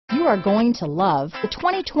you are going to love the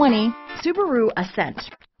 2020 Subaru Ascent.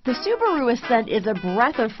 The Subaru Ascent is a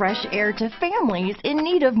breath of fresh air to families in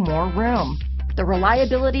need of more room. The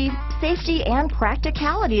reliability, safety, and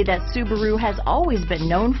practicality that Subaru has always been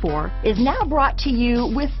known for is now brought to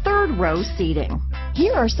you with third row seating.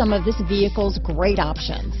 Here are some of this vehicle's great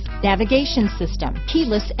options: navigation system,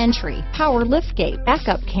 keyless entry, power liftgate,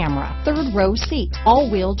 backup camera, third row seat,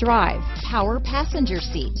 all-wheel drive, power passenger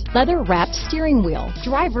seat, leather-wrapped steering wheel,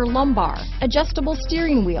 driver lumbar, adjustable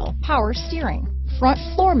steering wheel, power steering, front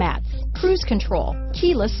floor mats, cruise control,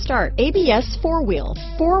 keyless start, ABS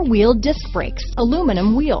four-wheel disc brakes,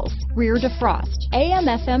 aluminum wheels, rear defrost,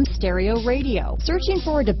 AM/FM stereo radio. Searching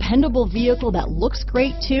for a dependable vehicle that looks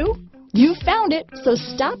great too? You found it, so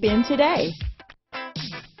stop in today.